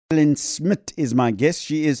Madelein Smit is my guest.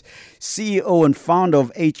 She is CEO and founder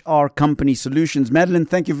of HR Company Solutions. Madelein,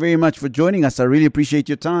 thank you very much for joining us. I really appreciate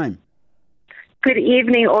your time. Good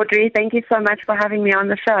evening, Audrey. Thank you so much for having me on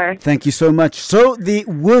the show. Thank you so much. So the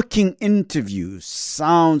working interview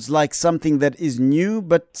sounds like something that is new,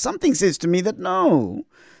 but something says to me that no,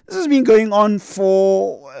 this has been going on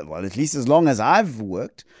for, well, at least as long as I've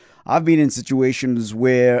worked. I've been in situations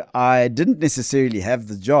where I didn't necessarily have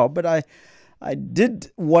the job, but I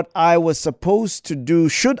did what I was supposed to do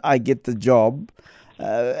should I get the job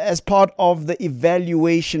as part of the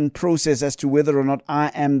evaluation process as to whether or not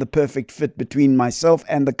I am the perfect fit between myself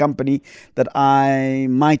and the company that I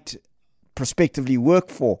might prospectively work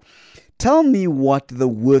for. Tell me what the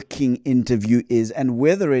working interview is and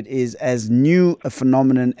whether it is as new a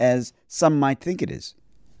phenomenon as some might think it is.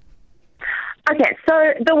 Okay, so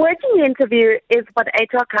the working interview is what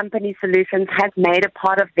HR Company Solutions has made a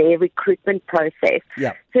part of their recruitment process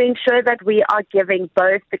to ensure that we are giving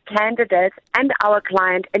both the candidate and our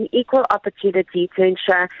client an equal opportunity to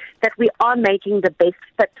ensure that we are making the best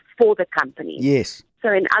fit for the company. Yes. So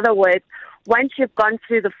in other words, once you've gone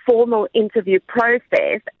through the formal interview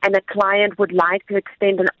process and a client would like to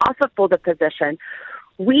extend an offer for the position,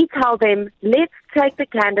 we tell them, let's take the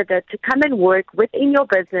candidate to come and work within your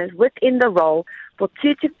business, within the role, for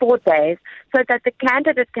 2 to 4 days so that the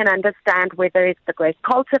candidate can understand whether it's the great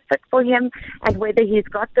culture fit for him and whether he's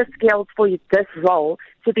got the skills for this role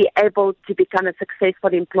to be able to become a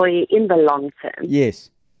successful employee in the long term.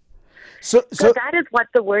 Yes. So that is what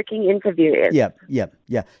the working interview is.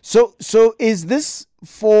 Yeah. So is this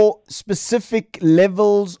for specific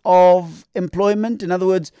levels of employment? In other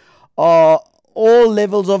words, all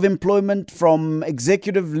levels of employment from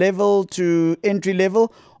executive level to entry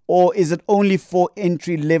level, or is it only for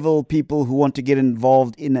entry level people who want to get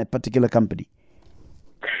involved in a particular company?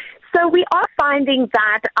 So we are finding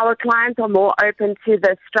that our clients are more open to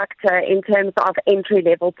the structure in terms of entry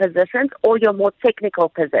level positions or your more technical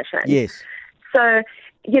positions. Yes. So,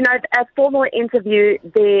 a formal interview,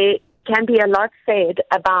 there can be a lot said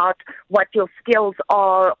about what your skills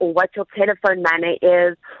are or what your telephone manner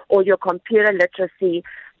is or your computer literacy.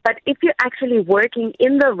 But if you're actually working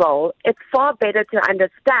in the role, it's far better to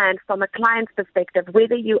understand from a client's perspective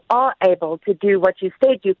whether you are able to do what you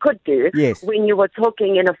said you could do when you were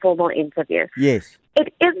talking in a formal interview. Yes.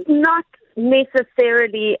 It is not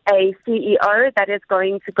necessarily a CEO that is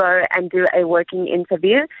going to go and do a working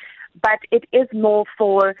interview, but it is more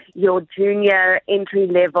for your junior,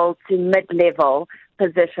 entry-level to mid-level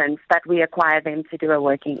positions that we require them to do a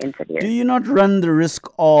working interview. Do you not run the risk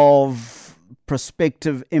of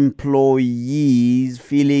prospective employees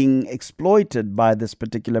feeling exploited by this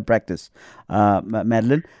particular practice,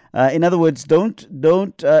 Madelein? In other words,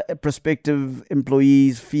 don't prospective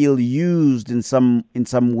employees feel used in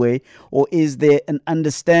some way, or is there an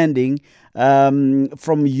understanding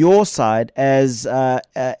from your side as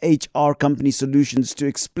HR Company Solutions to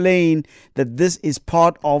explain that this is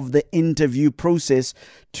part of the interview process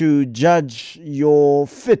to judge your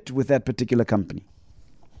fit with that particular company?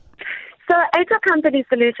 So HR Company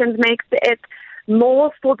Solutions makes it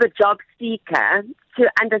more for the job seeker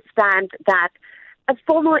to understand that a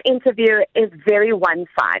formal interview is very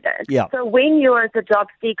one-sided. Yeah. So when you as a job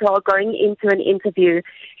seeker are going into an interview,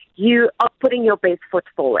 you are putting your best foot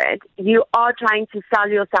forward. You are trying to sell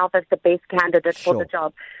yourself as the best candidate for the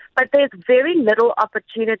job. But there's very little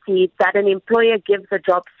opportunity that an employer gives a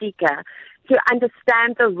job seeker to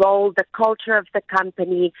understand the role, the culture of the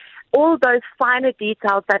company, all those finer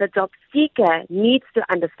details that a job seeker needs to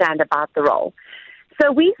understand about the role.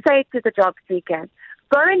 So we say to the job seeker,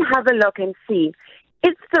 go and have a look and see,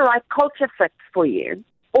 is the right culture fit for you?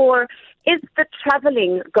 Or is the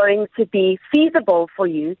traveling going to be feasible for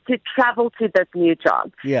you to travel to this new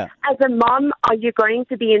job? Yeah. As a mom, are you going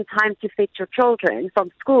to be in time to fetch your children from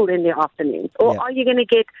school in the afternoons? Or are you going to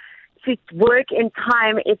get to work in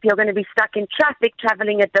time if you're going to be stuck in traffic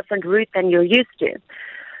traveling a different route than you're used to?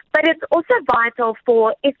 But it's also vital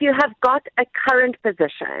for, if you have got a current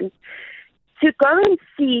position, to go and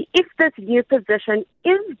see if this new position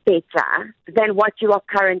is better than what you are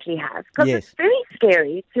currently have. Because it's very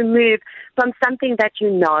scary to move from something that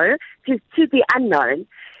you know to the unknown.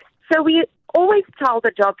 So we always tell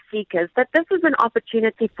the job seekers that this is an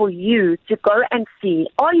opportunity for you to go and see,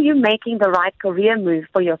 are you making the right career move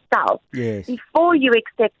for yourself before you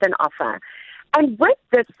accept an offer? And with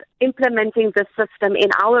this, implementing the system in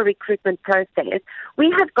our recruitment process,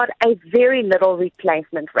 we have got a very little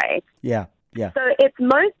replacement rate. Yeah. So it's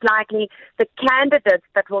most likely the candidates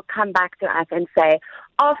that will come back to us and say,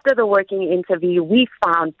 after the working interview, we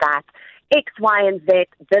found that X, Y, and Z,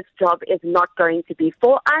 this job is not going to be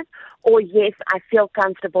for us, or yes, I feel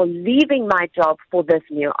comfortable leaving my job for this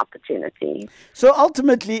new opportunity. So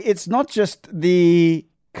ultimately, it's not just the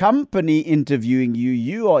company interviewing you,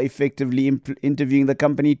 you are effectively interviewing the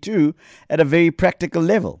company too at a very practical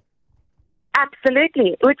level.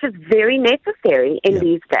 Absolutely, which is very necessary in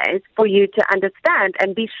these days for you to understand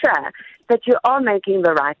and be sure that you are making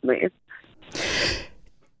the right move.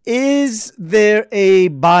 Is there a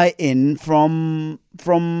buy-in from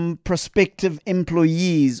prospective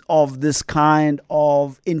employees of this kind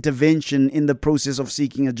of intervention in the process of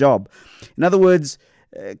seeking a job? In other words,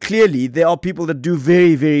 clearly there are people that do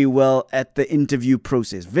very, very well at the interview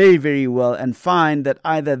process, very, very well, and find that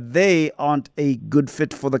either they aren't a good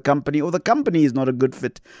fit for the company or the company is not a good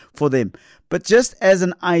fit for them. But just as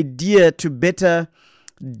an idea to better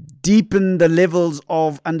deepen the levels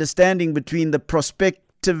of understanding between the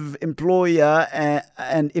prospective employer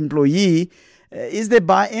and employee, is there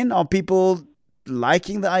buy-in? Are people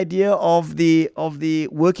liking the idea of the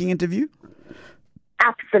working interview?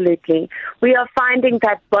 Absolutely. We are finding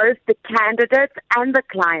that both the candidates and the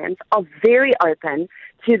clients are very open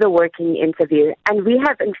to the working interview. And we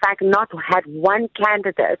have, in fact, not had one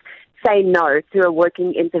candidate say no to a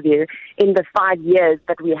working interview in the 5 years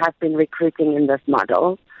that we have been recruiting in this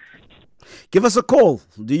model. Give us a call.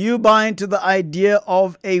 Do you buy into the idea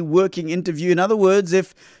of a working interview? In other words,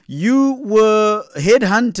 if you were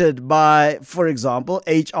headhunted by, for example,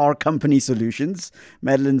 HR Company Solutions,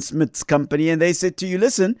 Madelein Smit's company, and they said to you,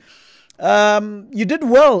 listen, you did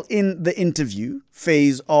well in the interview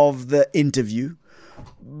phase of the interview,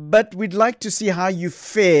 but we'd like to see how you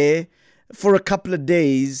fare for a couple of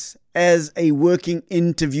days as a working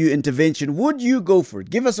interview intervention. Would you go for it?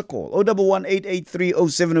 Give us a call.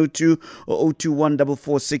 011-883-0702 or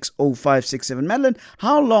 021-446-0567. Madelein,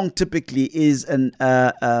 how long typically is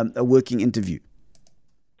a working interview?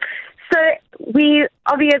 So we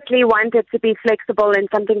obviously want it to be flexible and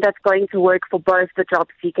something that's going to work for both the job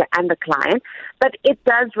seeker and the client, but it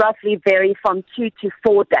does roughly vary from 2 to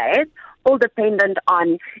 4 days, all dependent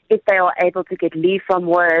on if they are able to get leave from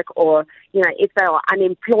work, or, you know, if they are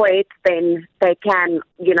unemployed, then they can,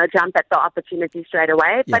 you know, jump at the opportunity straight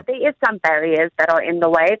away. Yeah. But there is some barriers that are in the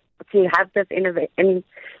way to have this to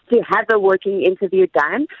have a working interview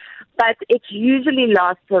done. But it usually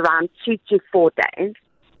lasts around 2 to 4 days.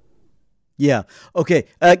 Yeah. Okay.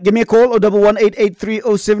 Give me a call,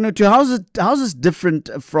 011-883-0702. How's this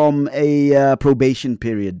different from a probation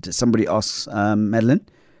period? Somebody asks, Madelein.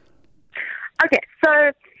 Okay,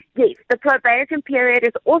 so yes, the probation period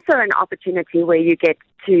is also an opportunity where you get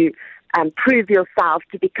to prove yourself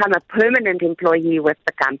to become a permanent employee with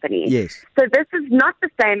the company. Yes. So this is not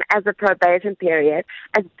the same as a probation period,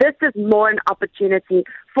 as this is more an opportunity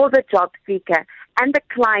for the job seeker and the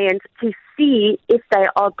client to see if they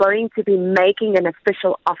are going to be making an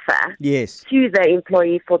official offer to the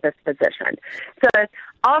employee for this position. So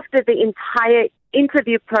after the entire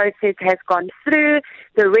interview process has gone through,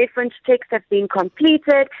 the reference checks have been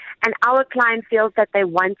completed, and our client feels that they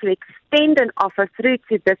want to extend an offer through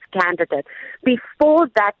to this candidate. Before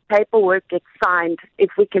that paperwork gets signed,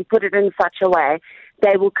 if we can put it in such a way,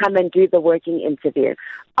 they will come and do the working interview.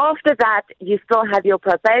 After that, you still have your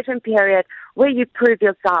probation period where you prove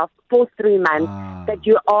yourself for 3 months that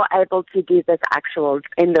you are able to do this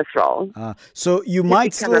in this role. So you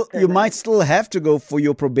might still have to go for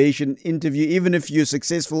your probation interview, even if you're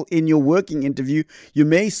successful in your working interview. You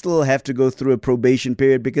may still have to go through a probation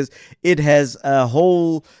period because it has a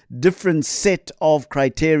whole different set of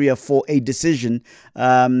criteria for a decision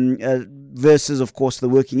versus, of course, the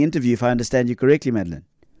working interview. If I understand you correctly, Madelein.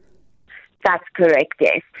 That's correct,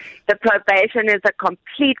 yes. The probation is a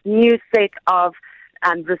complete new set of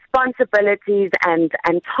responsibilities and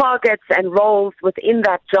targets and roles within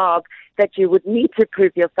that job that you would need to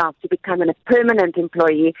prove yourself to become a permanent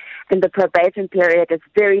employee. And the probation period is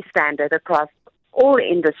very standard across all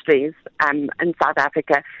industries in South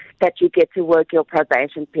Africa, that you get to work your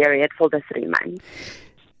probation period for the 3 months.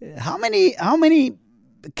 How many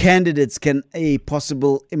candidates can a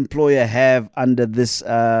possible employer have under this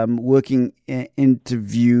working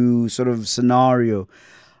interview sort of scenario?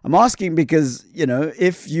 I'm asking because, you know,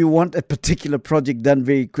 if you want a particular project done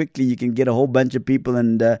very quickly, you can get a whole bunch of people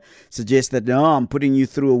and suggest that, no, I'm putting you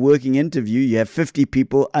through a working interview. You have 50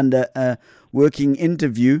 people under a working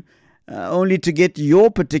interview only to get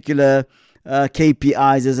your particular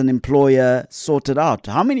KPIs as an employer sorted out.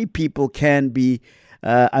 How many people can be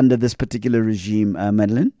under this particular regime,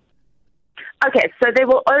 Madelein? Okay, so there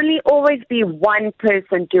will only always be one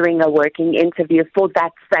person doing a working interview for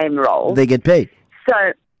that same role. They get paid. So,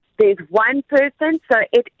 there's one person, so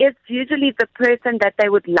it is usually the person that they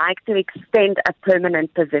would like to extend a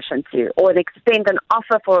permanent position to, or extend an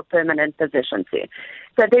offer for a permanent position to.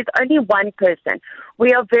 So there's only one person.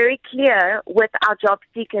 We are very clear with our job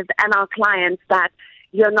seekers and our clients that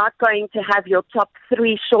you're not going to have your top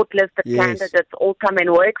 3 shortlisted candidates all come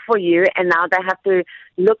and work for you, and now they have to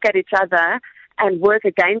look at each other and work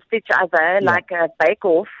against each other like a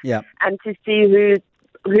bake-off, and to see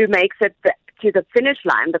who makes it to the finish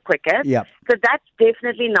line the quickest. So that's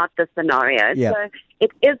definitely not the scenario. So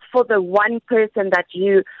it is for the one person that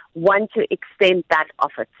you want to extend that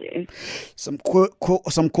offer to. Some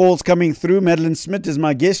calls coming through. Madelein Smit is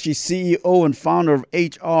my guest. She's CEO and founder of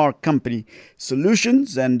HR Company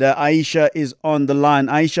Solutions. And Aisha is on the line.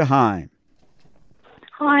 Aisha, hi.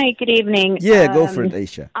 Hi, good evening. Yeah, go for it,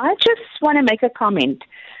 Aisha. I just want to make a comment.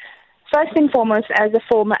 First and foremost, as a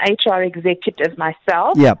former HR executive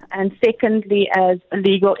myself, and secondly, as a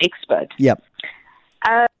legal expert.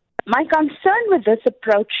 My concern with this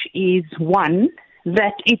approach is, one,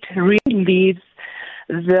 that it really leaves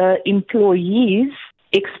the employees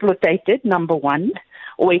exploited, number one,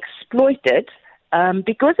 or exploited,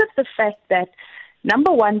 because of the fact that,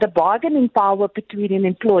 number one, the bargaining power between an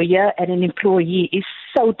employer and an employee is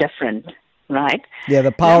so different, right? Yeah,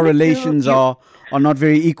 the power relations are not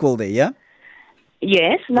very equal there,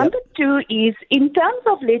 Yes. Number two is, in terms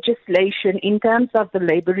of legislation, in terms of the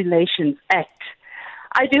Labor Relations Act,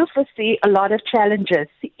 I do foresee a lot of challenges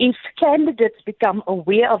if candidates become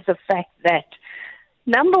aware of the fact that,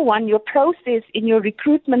 number one, your process in your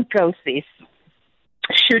recruitment process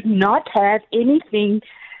should not have anything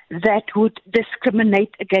that would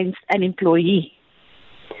discriminate against an employee.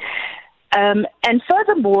 And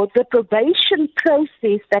furthermore, the probation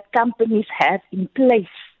process that companies have in place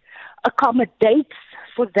accommodates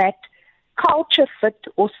for that culture fit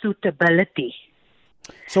or suitability.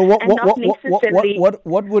 So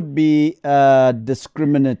what would be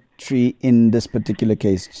discriminatory in this particular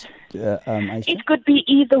case, Aisha? It could be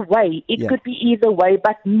either way. It could be either way,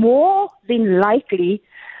 but more than likely,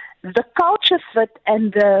 the culture fit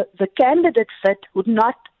and the candidate fit would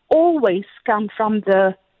not always come from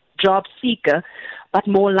the job seeker, but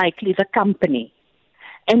more likely the company.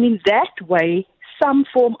 And in that way, some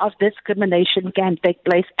form of discrimination can take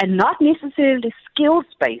place, and not necessarily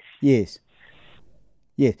skills-based. Yes.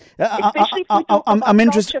 Especially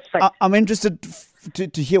I'm interested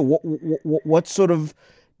to hear what sort of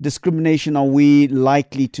discrimination are we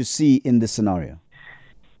likely to see in this scenario?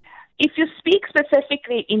 If you speak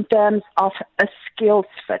specifically in terms of a skills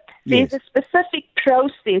fit, there's a specific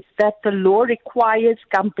process that the law requires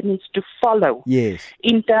companies to follow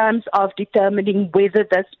in terms of determining whether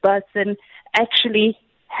this person actually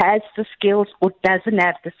has the skills or doesn't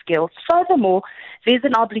have the skills. Furthermore, there's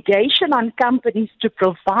an obligation on companies to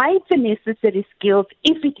provide the necessary skills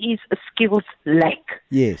if it is a skills lack.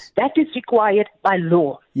 That is required by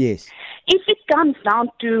law. If it comes down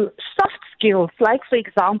to soft skills, like, for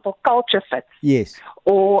example, culture fits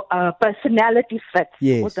or personality fits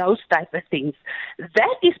or those type of things,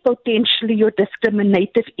 that is potentially your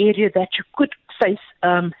discriminative area that you could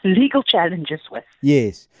face legal challenges with.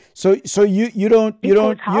 So you don't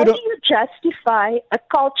how do you justify a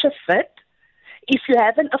culture fit if you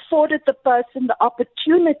haven't afforded the person the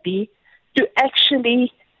opportunity to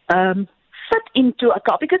actually fit into a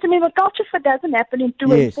culture? Because a culture fit doesn't happen in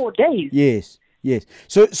 2 and 4 days.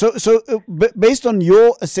 So based on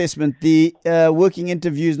your assessment, the working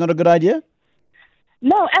interview is not a good idea?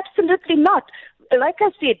 No, absolutely not. Like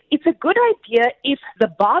I said, it's a good idea if the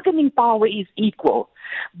bargaining power is equal.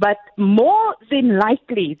 But more than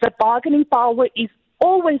likely, the bargaining power is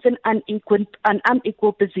always an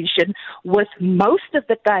unequal position, with most of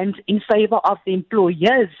the times in favor of the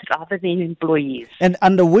employers rather than employees. And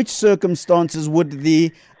under which circumstances would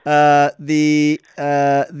the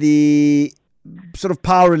sort of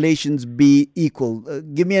power relations be equal?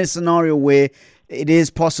 Give me a scenario where it is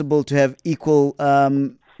possible to have equal,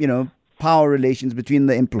 power relations between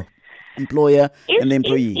the employer and the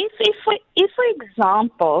employee. If, for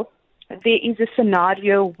example, there is a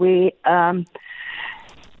scenario where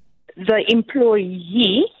the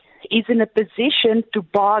employee is in a position to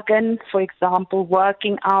bargain, for example,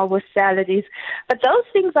 working hours, salaries, but those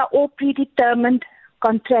things are all predetermined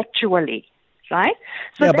contractually, right?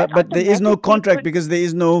 So but there is no contract because there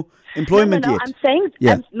is no employment yet. I'm saying,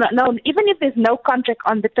 even if there's no contract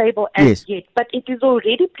on the table as yet, but it is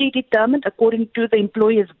already predetermined according to the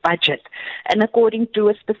employer's budget and according to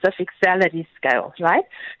a specific salary scale, right?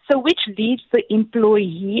 So which leaves the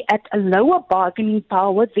employee at a lower bargaining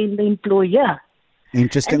power than the employer.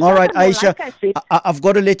 Interesting. All right, Aisha, I've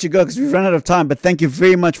got to let you go because we've run out of time, but thank you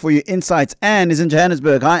very much for your insights. Anne is in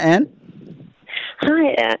Johannesburg. Hi, Anne.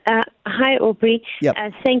 Hi, Aubrey. Yep.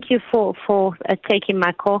 Thank you for taking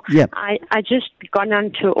my call. Yep. I just gone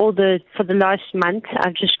on to for the last month,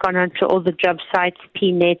 I've just gone on to all the job sites,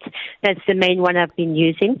 PNet. That's the main one I've been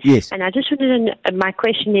using. Yes. And I just wanted to, my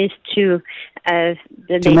question is to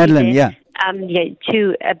Madelein, yeah.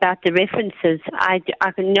 About the references. I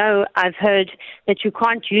know I've heard that you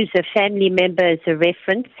can't use a family member as a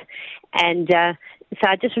reference, and so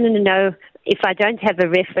I just wanted to know, if I don't have a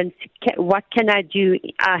reference, what can I do?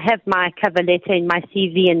 I have my cover letter in my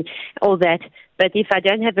CV and all that, but if I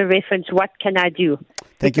don't have a reference, what can I do?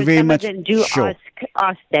 Thank you very much. Sure.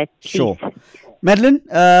 Ask that, please. Sure. Madelein,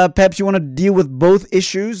 perhaps you want to deal with both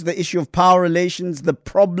issues, the issue of power relations, the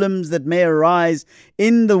problems that may arise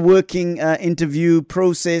in the working interview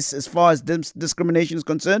process as far as discrimination is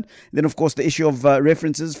concerned. Then, of course, the issue of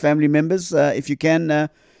references, family members, if you can,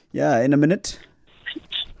 in a minute.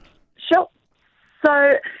 Sure.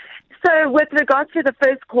 So with regards to the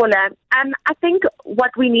first caller, I think what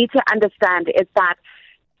we need to understand is that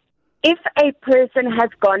if a person has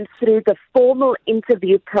gone through the formal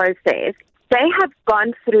interview process, they have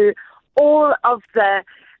gone through all of the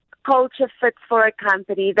culture fits for a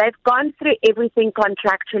company. They've gone through everything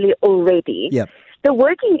contractually already. Yep. The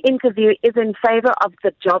working interview is in favor of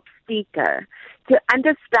the job seeker to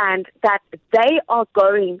understand that they are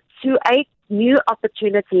going to a new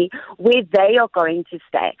opportunity where they are going to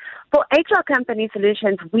stay. For HR Company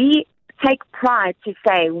Solutions, we take pride to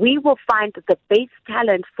say we will find the best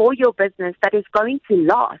talent for your business that is going to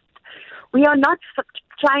last. We are not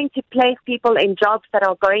trying to place people in jobs that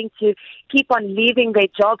are going to keep on leaving their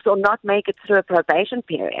jobs or not make it through a probation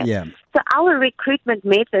period. Yeah. So our recruitment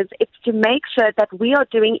methods is to make sure that we are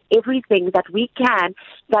doing everything that we can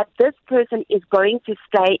that this person is going to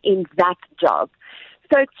stay in that job.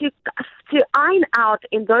 So to iron out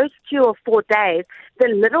in those 2 or 4 days the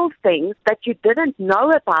little things that you didn't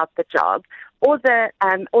know about the job or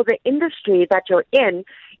the industry that you're in,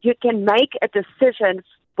 you can make a decision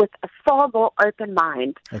with a far more open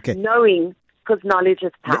mind, knowing, because knowledge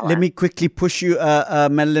is power. Let me quickly push you,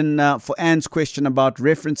 Madelein, for Anne's question about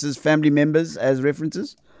references, family members as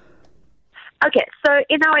references. Okay, so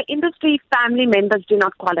in our industry, family members do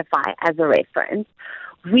not qualify as a reference.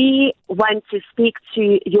 We want to speak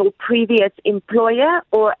to your previous employer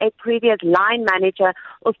or a previous line manager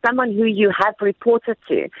or someone who you have reported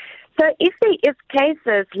to. So if there is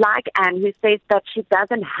cases like Anne who says that she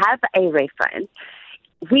doesn't have a reference,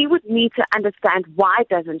 we would need to understand why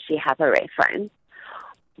doesn't she have a reference?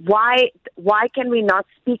 Why can we not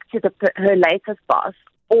speak to her latest boss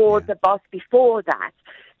or the boss before that?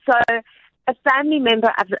 So a family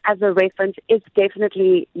member as a reference is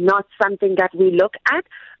definitely not something that we look at.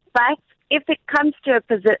 But if it comes to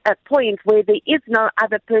a point where there is no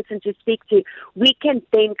other person to speak to, we can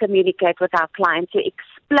then communicate with our client to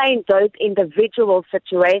explain those individual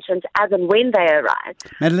situations as and when they arise.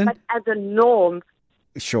 Madelein? But as a norm,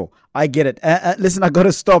 sure, I get it. Listen, I got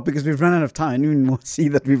to stop because we've run out of time. I didn't even see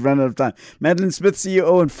that we've run out of time. Madelein Smit,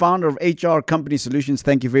 CEO and founder of HR Company Solutions,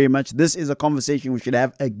 thank you very much. This is a conversation we should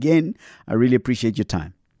have again. I really appreciate your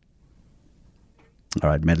time. All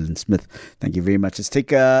right, Madelein Smit, thank you very much. Let's take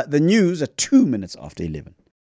the news at 2 minutes after 11.